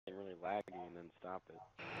laggy and then stop it.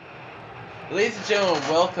 Ladies and gentlemen,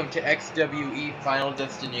 welcome to XWE Final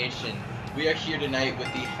Destination. We are here tonight with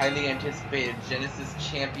the highly anticipated Genesis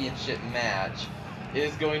Championship match. It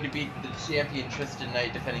is going to be the champion Tristan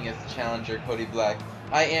Knight defending as the challenger Cody Black.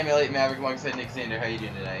 I am Elliot Maverick alongside Nick Sander. How are you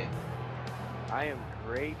doing tonight? I am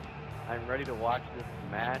great. I'm ready to watch this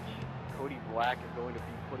match. Cody Black is going to be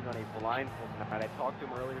putting on a blindfold tonight. I talked to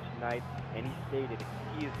him earlier tonight, and he stated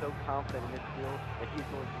he is so confident in his skill that he is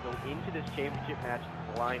going to go into this championship match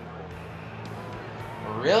blindfolded.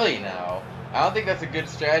 Really now? I don't think that's a good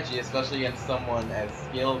strategy, especially against someone as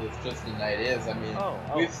skilled as Tristan Knight is. I mean,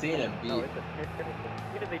 we've seen him beat. No, it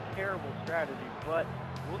is a terrible strategy, but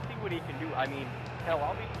we'll see what he can do. I mean, hell,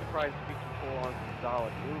 I'll be surprised if he can pull on some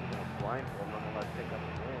solid moves and a blindfold nonetheless pick up the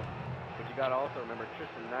win. But you gotta also remember,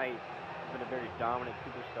 Tristan Knight has been a very dominant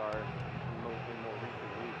superstar in more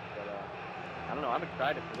recent weeks. But I don't know. I'm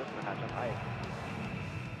excited for this match. I'm hyped.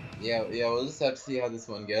 Yeah, we'll just have to see how this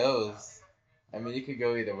one goes. I mean, it could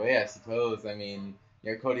go either way, I suppose. I mean,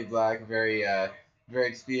 Cody Black, very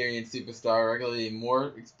experienced superstar, regularly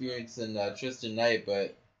more experienced than Tristan Knight,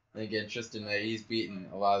 but then again, Tristan Knight, he's beaten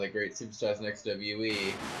a lot of the great superstars in XWE.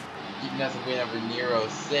 He hasn't win over Nero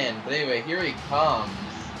Sin. But anyway, here he comes.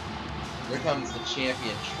 Here comes the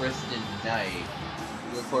champion, Tristan Knight,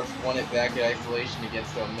 who of course won it back at Isolation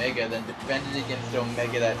against Omega, then defended against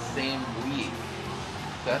Omega that same week,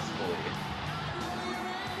 successfully.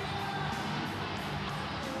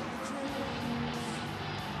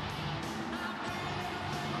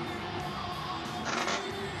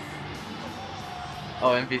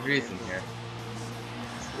 Oh, MP3's in here.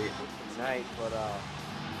 Sweet. Tonight, but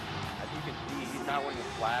as you can see, he's not wearing a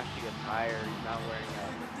flashy attire. He's not wearing a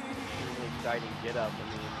extremely exciting get-up. I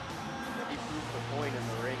mean, he proves the point in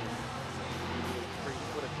the ring. He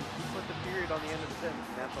puts a period on the end of the sentence,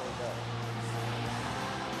 and that's all he does.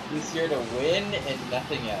 He's here to win and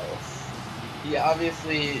nothing else. He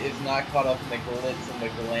obviously is not caught up in the glitz and the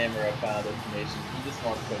glamour of Final Destination. He just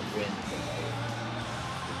wants to win tonight.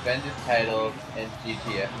 Defend his title and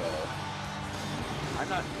GTFO. I'm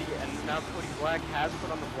not seeing, and now Cody Black has put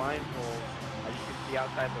on the blindfold, as you can see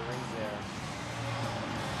outside the ring there.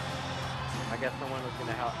 I guess someone was going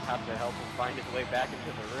to have to help him find his way back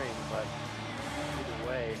into the ring, but either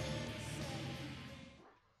way.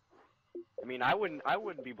 I mean, I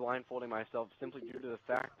wouldn't be blindfolding myself simply due to the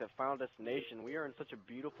fact that Final Destination, we are in such a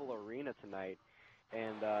beautiful arena tonight,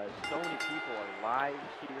 and so many people are live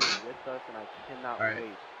here with us, and I cannot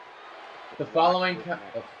wait. The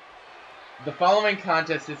following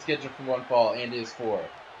contest is scheduled for one fall and is for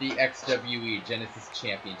the XWE Genesis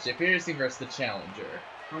Championship. Introducing versus the challenger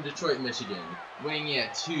from Detroit, Michigan, weighing in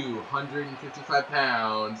at 255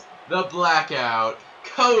 pounds, the Blackout,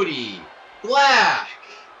 Cody Black.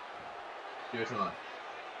 Give it to him.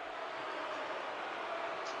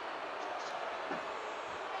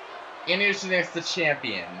 Introducing next the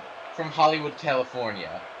champion from Hollywood,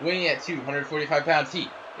 California, weighing at 245 pounds. He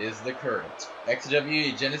is the current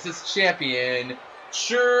XWE Genesis champion,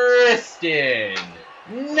 Tristan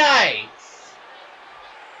Knight.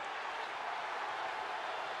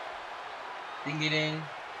 Ding ding ding.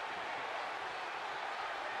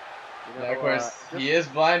 Now, of course, he is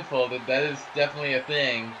blindfolded. That is definitely a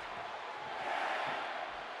thing.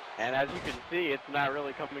 And as you can see, it's not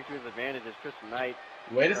really coming to his advantage as Tristan Knight.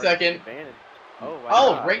 Wait a second.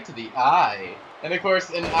 Oh, rake to the eye. And of course,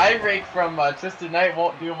 an eye rake from Tristan Knight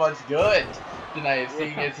won't do much good tonight,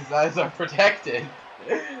 seeing as his eyes are protected.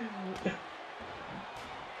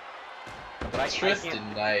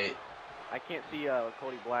 Tristan Knight. I can't see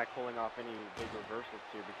Cody Black pulling off any big reversals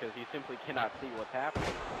here because he simply cannot see what's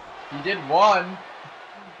happening. He did one,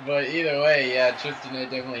 but either way, yeah, Tristan Knight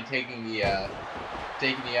definitely taking the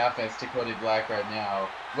offense to Cody Black right now.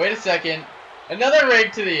 Wait a second, another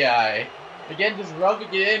rake to the eye. Again, just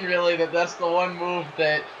rubbing it in, really, that's the one move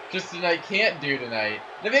that Tristan Knight can't do tonight.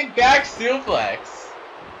 The big back suplex.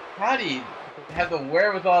 How do you have the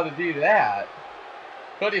wherewithal to do that?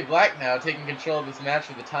 Cody Black now taking control of this match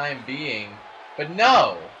for the time being. But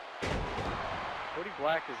no! Cody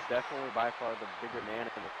Black is definitely by far the bigger man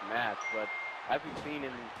in this match, but as we've seen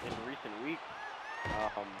in recent weeks,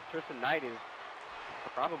 Tristan Knight is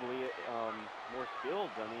probably more skilled.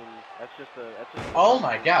 I mean, that's just oh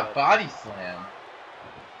my god, body slam.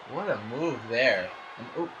 What a move there. And,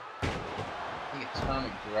 oh, the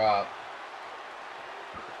atomic drop.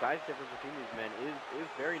 The size difference between these men is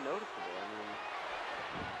very noticeable. I mean,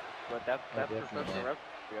 but that's professional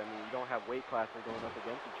wrestling. I mean, you don't have weight classes going up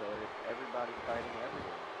against each other. It's everybody fighting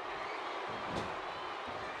everyone.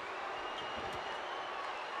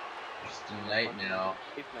 Tristan Knight now.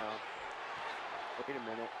 Wait a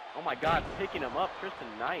minute. Oh my God, picking him up, Tristan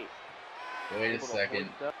Knight. Wait a second.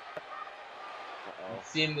 Uh-oh. I've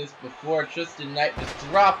seen this before. Tristan Knight just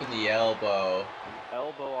dropping the elbow.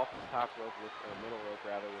 Elbow off the top rope with, or middle rope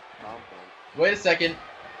rather, with confidence. Wait a second.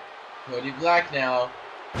 Cody Black now.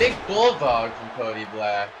 Big bulldog from Cody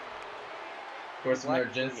Black. Of course, our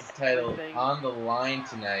Genesis title on the line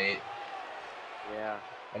tonight. Yeah.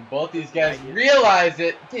 And both these guys realize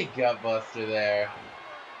it. Big gut buster there.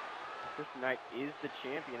 Tristan Knight is the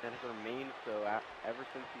champion and has remained so ever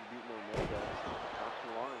since he beat Omega not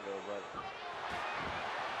too long ago. But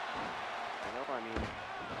I mean,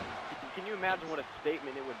 can you imagine what a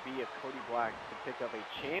statement it would be if Cody Black could pick up a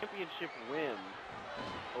championship win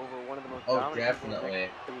over one of the most dominant definitely.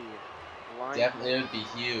 people? Definitely, it would be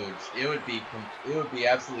huge. It would be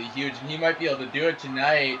absolutely huge, and he might be able to do it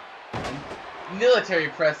tonight. Military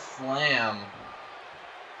press slam.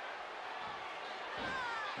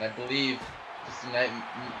 And I believe just tonight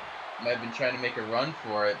might have been trying to make a run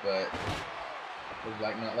for it, but Cody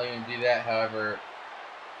Black not letting him do that. However,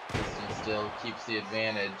 Tristan still keeps the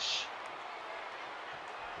advantage.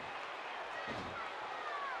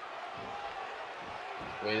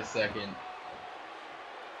 Wait a second.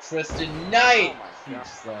 Tristan Knight! Huge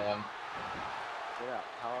slam. Yeah,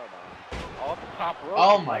 powerbomb. Off the top rope.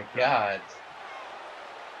 Oh my God.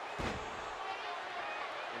 And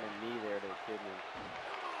a knee there to the kidney.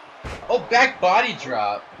 Oh, back body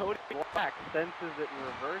drop. Cody Black senses it and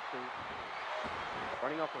reverses.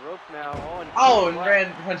 Running off the ropes now.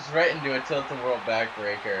 And punched right into a tilt-a-whirl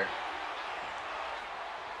backbreaker.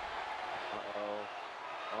 Uh-oh.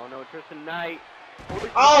 Oh no, Tristan Knight.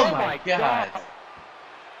 Oh my God.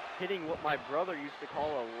 Hitting what my brother used to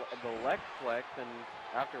call the Lex Flex, and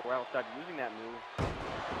after a while stopped using that move.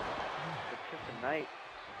 But Tristan Knight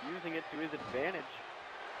using it to his advantage.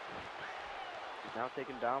 He's now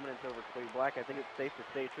taking dominance over Cody Black. I think it's safe to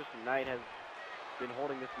say Tristan Knight has been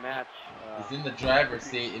holding this match. He's in the driver's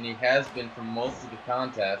seat, and he has been for most of the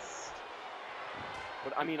contest.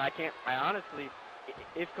 But I mean, I honestly,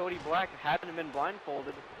 if Cody Black hadn't been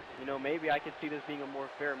blindfolded, you know, maybe I could see this being a more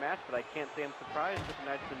fair match, but I can't say I'm surprised Tristan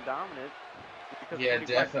Knight's been dominant. Yeah,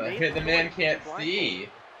 definitely. The man can't see.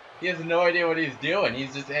 He has no idea what he's doing.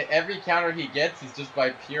 He's just, every counter he gets is just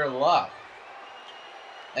by pure luck.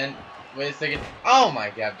 And, wait a second. Oh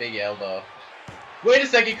my God, big elbow. Wait a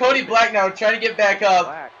second, Cody Black now trying to get back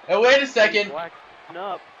up. And wait a second.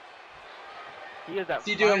 Up. He is that. What's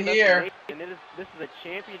he doing here? And this is a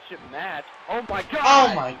championship match. Oh my God!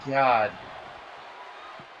 Oh my God.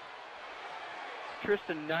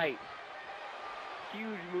 Tristan Knight.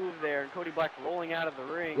 Huge move there, and Cody Black rolling out of the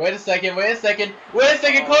ring. Wait a second, Cody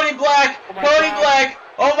Black! Oh Cody Black!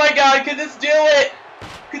 Oh my God, could this do it?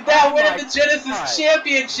 Could that win the Genesis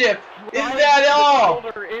Championship? Is that all?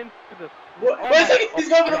 Wait a second, he's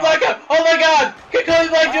going for the blackout! Oh my God! Can Cody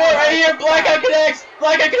Black do it right here? Blackout connects!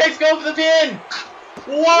 Blackout connects, go for the pin!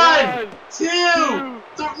 1, 2,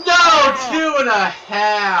 3, no,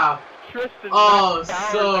 2.5! Tristan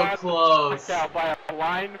so close. Out by a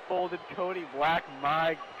blindfolded Cody Black,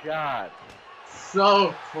 my God.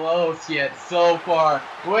 So close yet so far.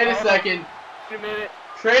 Wait a second. Wait a minute.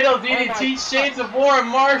 Cradle DDT, Shades of War, and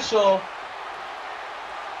Marshall.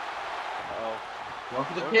 Going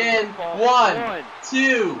for the pin. 1,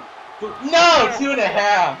 2, 3. No,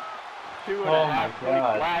 2.5. 2.5. Oh my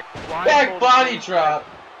God. Black, back body drop.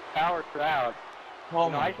 Power crowd. Oh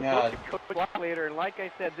my I God. spoke to Coach Black later, and like I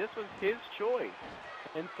said, this was his choice.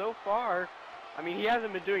 And so far, I mean, he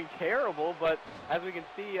hasn't been doing terrible, but as we can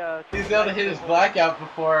see, he's able to hit his blackout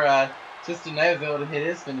before Tristan Knight was able to hit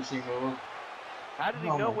his finishing move. How did he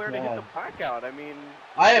know where to hit the blackout? I mean,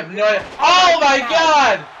 I have no idea. Oh my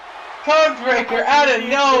God! Codebreaker out of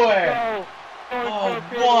nowhere! Oh,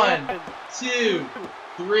 1, 2,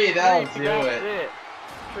 3. That'll do it.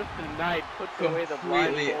 Tristan Knight puts away the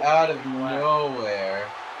completely out of nowhere.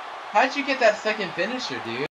 How'd you get that second finisher, dude?